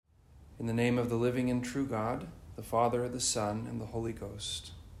In the name of the living and true God, the Father, the Son, and the Holy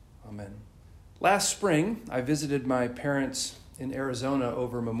Ghost. Amen. Last spring, I visited my parents in Arizona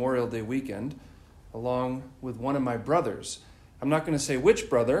over Memorial Day weekend, along with one of my brothers. I'm not going to say which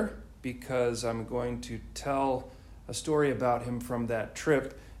brother, because I'm going to tell a story about him from that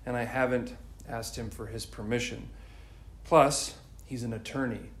trip, and I haven't asked him for his permission. Plus, he's an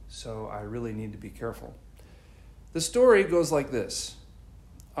attorney, so I really need to be careful. The story goes like this.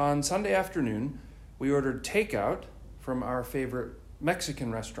 On Sunday afternoon, we ordered takeout from our favorite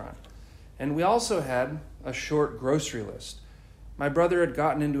Mexican restaurant, and we also had a short grocery list. My brother had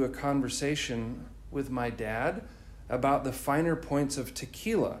gotten into a conversation with my dad about the finer points of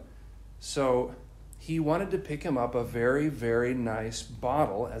tequila, so he wanted to pick him up a very, very nice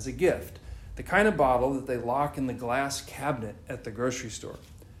bottle as a gift, the kind of bottle that they lock in the glass cabinet at the grocery store.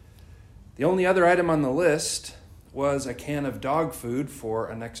 The only other item on the list was a can of dog food for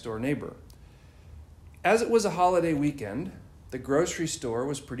a next-door neighbor. As it was a holiday weekend, the grocery store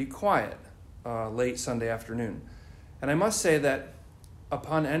was pretty quiet late Sunday afternoon. And I must say that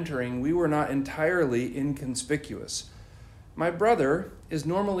upon entering, we were not entirely inconspicuous. My brother is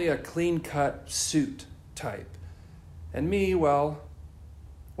normally a clean-cut suit type. And me, well,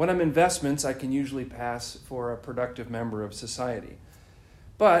 when I'm investments, I can usually pass for a productive member of society.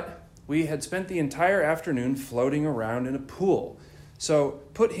 But we had spent the entire afternoon floating around in a pool. So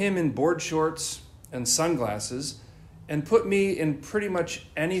put him in board shorts and sunglasses, and put me in pretty much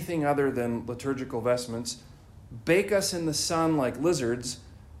anything other than liturgical vestments, bake us in the sun like lizards,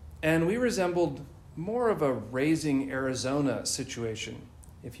 and we resembled more of a Raising Arizona situation,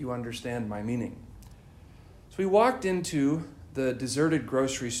 if you understand my meaning. So we walked into the deserted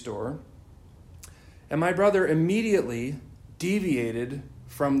grocery store, and my brother immediately deviated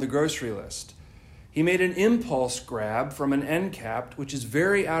from the grocery list. He made an impulse grab from an end cap, which is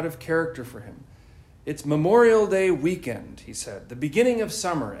very out of character for him. It's Memorial Day weekend, he said, the beginning of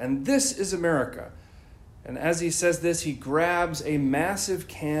summer, and this is America. And as he says this, he grabs a massive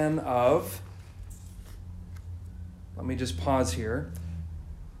can of, let me just pause here.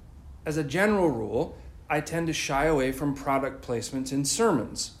 As a general rule, I tend to shy away from product placements in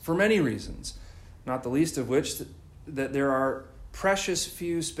sermons for many reasons, not the least of which that there are precious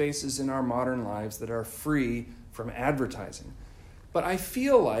few spaces in our modern lives that are free from advertising. But I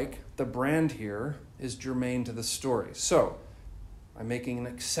feel like the brand here is germane to the story. So I'm making an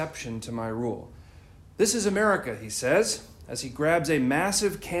exception to my rule. This is America, he says, as he grabs a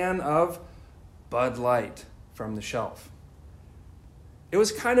massive can of Bud Light from the shelf. It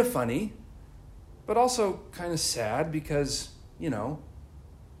was kind of funny, but also kind of sad because,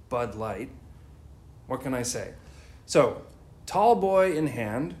 Bud Light. What can I say? So, tall boy in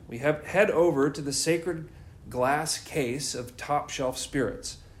hand, we head over to the sacred glass case of top shelf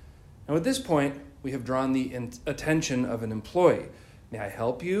spirits. Now at this point, we have drawn the attention of an employee. May I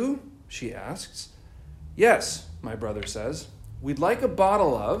help you? She asks. Yes, my brother says. We'd like a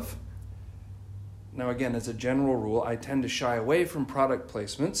bottle of... Now again, as a general rule, I tend to shy away from product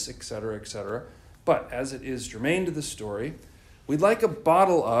placements, etc., etc. But as it is germane to the story, we'd like a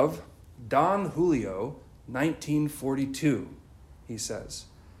bottle of Don Julio 1942, he says.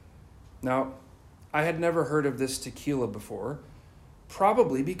 Now, I had never heard of this tequila before,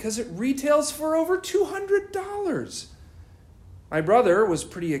 probably because it retails for over $200. My brother was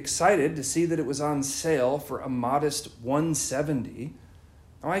pretty excited to see that it was on sale for a modest $170.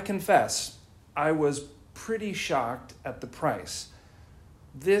 Now, I confess, I was pretty shocked at the price.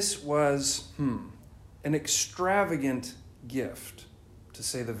 This was, an extravagant gift, to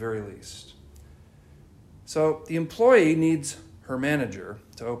say the very least. So the employee needs her manager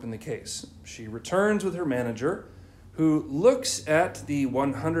to open the case. She returns with her manager, who looks at the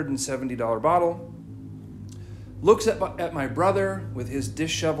 $170 bottle, looks at my brother with his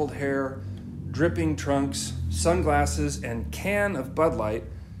disheveled hair, dripping trunks, sunglasses, and can of Bud Light,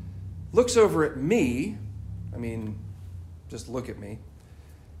 looks over at me, just look at me,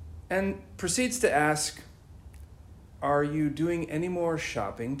 and proceeds to ask, "Are you doing any more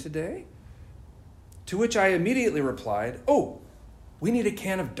shopping today?" To which I immediately replied, "Oh, we need a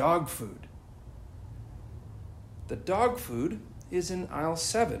can of dog food." "The dog food is in aisle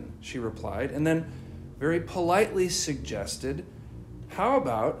 7, she replied, and then very politely suggested, "How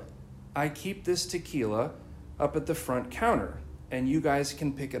about I keep this tequila up at the front counter, and you guys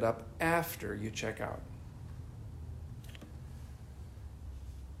can pick it up after you check out."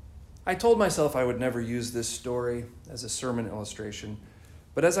 I told myself I would never use this story as a sermon illustration,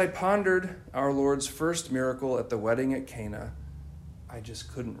 but as I pondered our Lord's first miracle at the wedding at Cana, I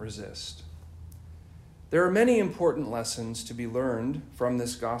just couldn't resist. There are many important lessons to be learned from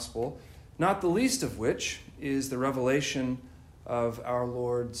this gospel, not the least of which is the revelation of our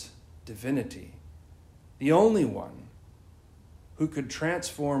Lord's divinity, the only one who could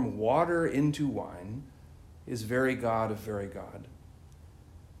transform water into wine is very God of very God.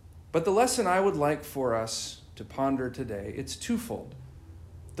 But the lesson I would like for us to ponder today, it's twofold.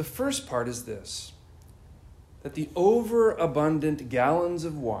 The first part is this, that the overabundant gallons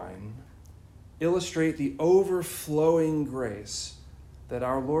of wine illustrate the overflowing grace that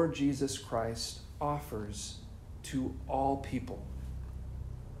our Lord Jesus Christ offers to all people.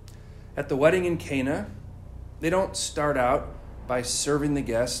 At the wedding in Cana, they don't start out by serving the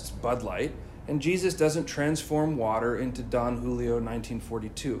guests Bud Light, and Jesus doesn't transform water into Don Julio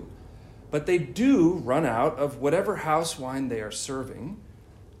 1942. But they do run out of whatever house wine they are serving,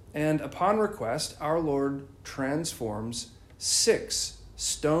 and upon request, our Lord transforms 6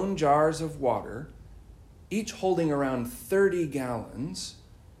 stone jars of water, each holding around 30 gallons,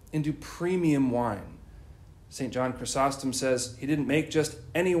 into premium wine. St. John Chrysostom says he didn't make just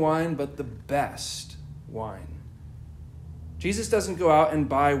any wine, but the best wine. Jesus doesn't go out and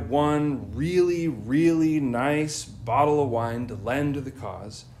buy one really, really nice bottle of wine to lend to the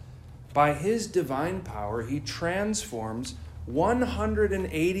cause. By his divine power, he transforms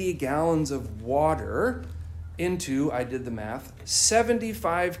 180 gallons of water into, I did the math,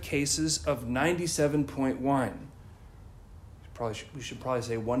 75 cases of 97-point wine. We should probably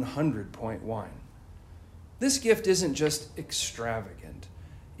say 100-point wine. This gift isn't just extravagant.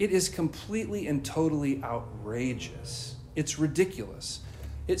 It is completely and totally outrageous. It's ridiculous.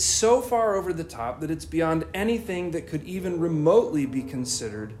 It's so far over the top that it's beyond anything that could even remotely be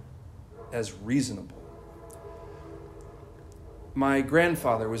considered as reasonable. My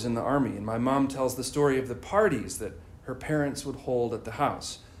grandfather was in the army, and my mom tells the story of the parties that her parents would hold at the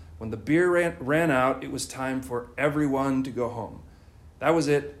house. When the beer ran out, it was time for everyone to go home. That was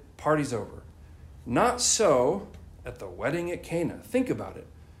it. Party's over. Not so at the wedding at Cana. Think about it.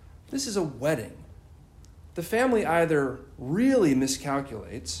 This is a wedding. The family either really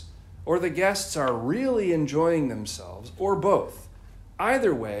miscalculates, or the guests are really enjoying themselves, or both.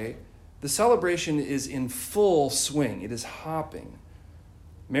 Either way, the celebration is in full swing. It is hopping.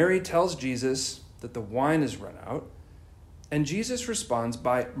 Mary tells Jesus that the wine is run out, and Jesus responds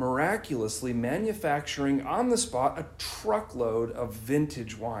by miraculously manufacturing on the spot a truckload of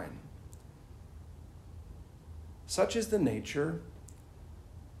vintage wine. Such is the nature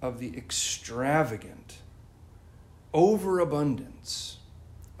of the extravagant overabundance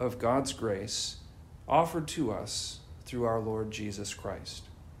of God's grace offered to us through our Lord Jesus Christ.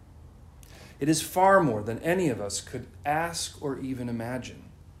 It is far more than any of us could ask or even imagine.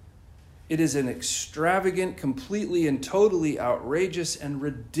 It is an extravagant, completely and totally outrageous and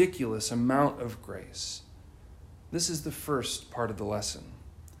ridiculous amount of grace. This is the first part of the lesson.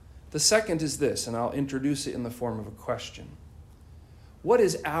 The second is this, and I'll introduce it in the form of a question. What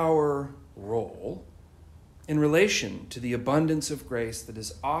is our role in relation to the abundance of grace that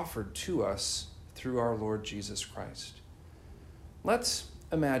is offered to us through our Lord Jesus Christ? Let's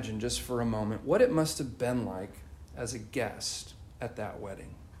imagine just for a moment what it must have been like as a guest at that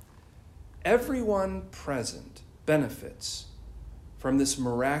wedding. Everyone present benefits from this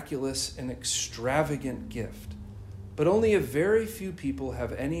miraculous and extravagant gift, but only a very few people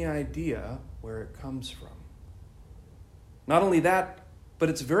have any idea where it comes from. Not only that, but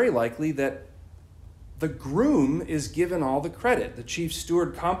it's very likely that the groom is given all the credit. The chief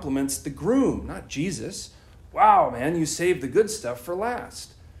steward compliments the groom, not Jesus. Wow, man, you saved the good stuff for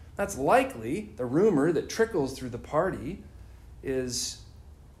last. That's likely the rumor that trickles through the party is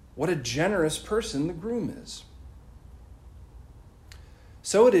what a generous person the groom is.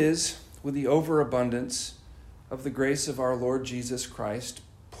 So it is with the overabundance of the grace of our Lord Jesus Christ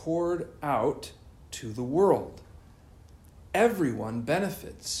poured out to the world. Everyone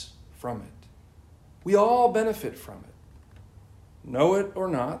benefits from it. We all benefit from it. Know it or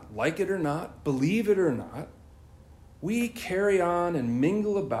not, like it or not, believe it or not, we carry on and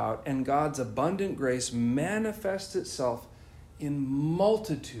mingle about, and God's abundant grace manifests itself in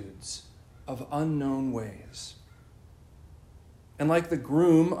multitudes of unknown ways. And like the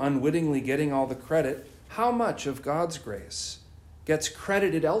groom unwittingly getting all the credit, how much of God's grace gets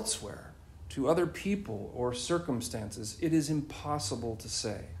credited elsewhere to other people or circumstances? It is impossible to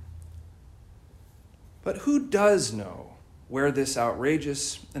say. But who does know where this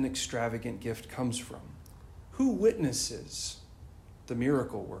outrageous and extravagant gift comes from? Who witnesses the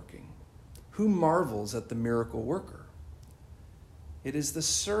miracle working? Who marvels at the miracle worker? It is the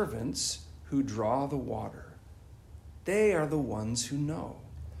servants who draw the water. They are the ones who know.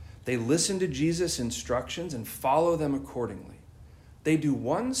 They listen to Jesus' instructions and follow them accordingly. They do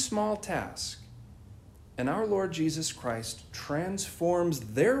one small task, and our Lord Jesus Christ transforms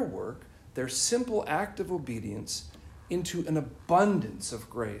their work, their simple act of obedience, into an abundance of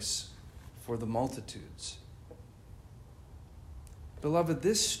grace for the multitudes. Beloved,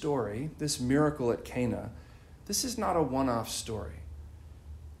 this story, this miracle at Cana, this is not a one-off story.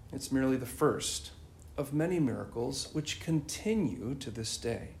 It's merely the first of many miracles which continue to this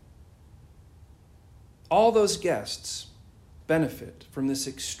day. All those guests benefit from this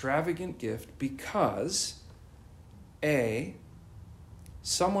extravagant gift because, A,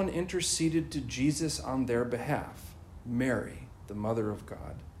 someone interceded to Jesus on their behalf, Mary, the Mother of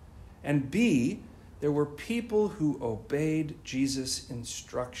God, and B, there were people who obeyed Jesus'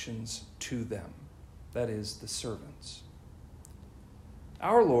 instructions to them, that is, the servants.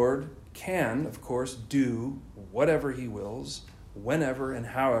 Our Lord can, of course, do whatever he wills, whenever and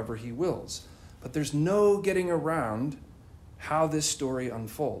however he wills, but there's no getting around how this story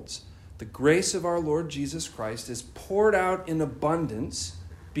unfolds. The grace of our Lord Jesus Christ is poured out in abundance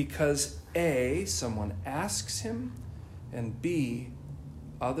because A, someone asks him, and B,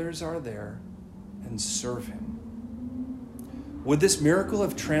 others are there and serve him. Would this miracle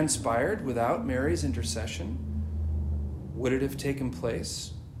have transpired without Mary's intercession? Would it have taken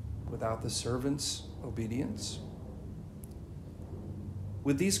place without the servants' obedience?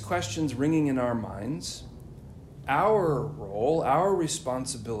 With these questions ringing in our minds, our role, our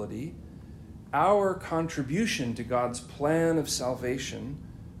responsibility, our contribution to God's plan of salvation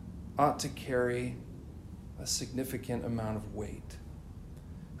ought to carry a significant amount of weight.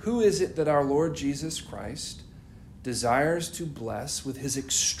 Who is it that our Lord Jesus Christ desires to bless with his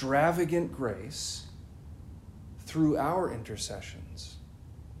extravagant grace through our intercessions?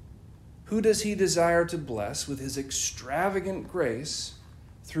 Who does he desire to bless with his extravagant grace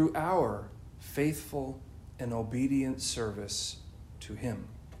through our faithful and obedient service to him?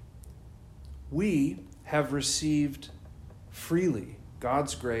 We have received freely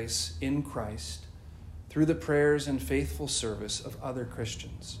God's grace in Christ through the prayers and faithful service of other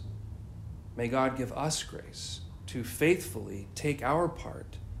Christians. May God give us grace to faithfully take our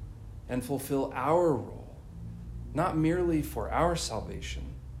part and fulfill our role, not merely for our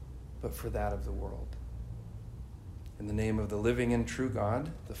salvation, but for that of the world. In the name of the living and true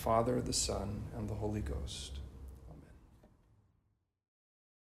God, the Father, the Son, and the Holy Ghost.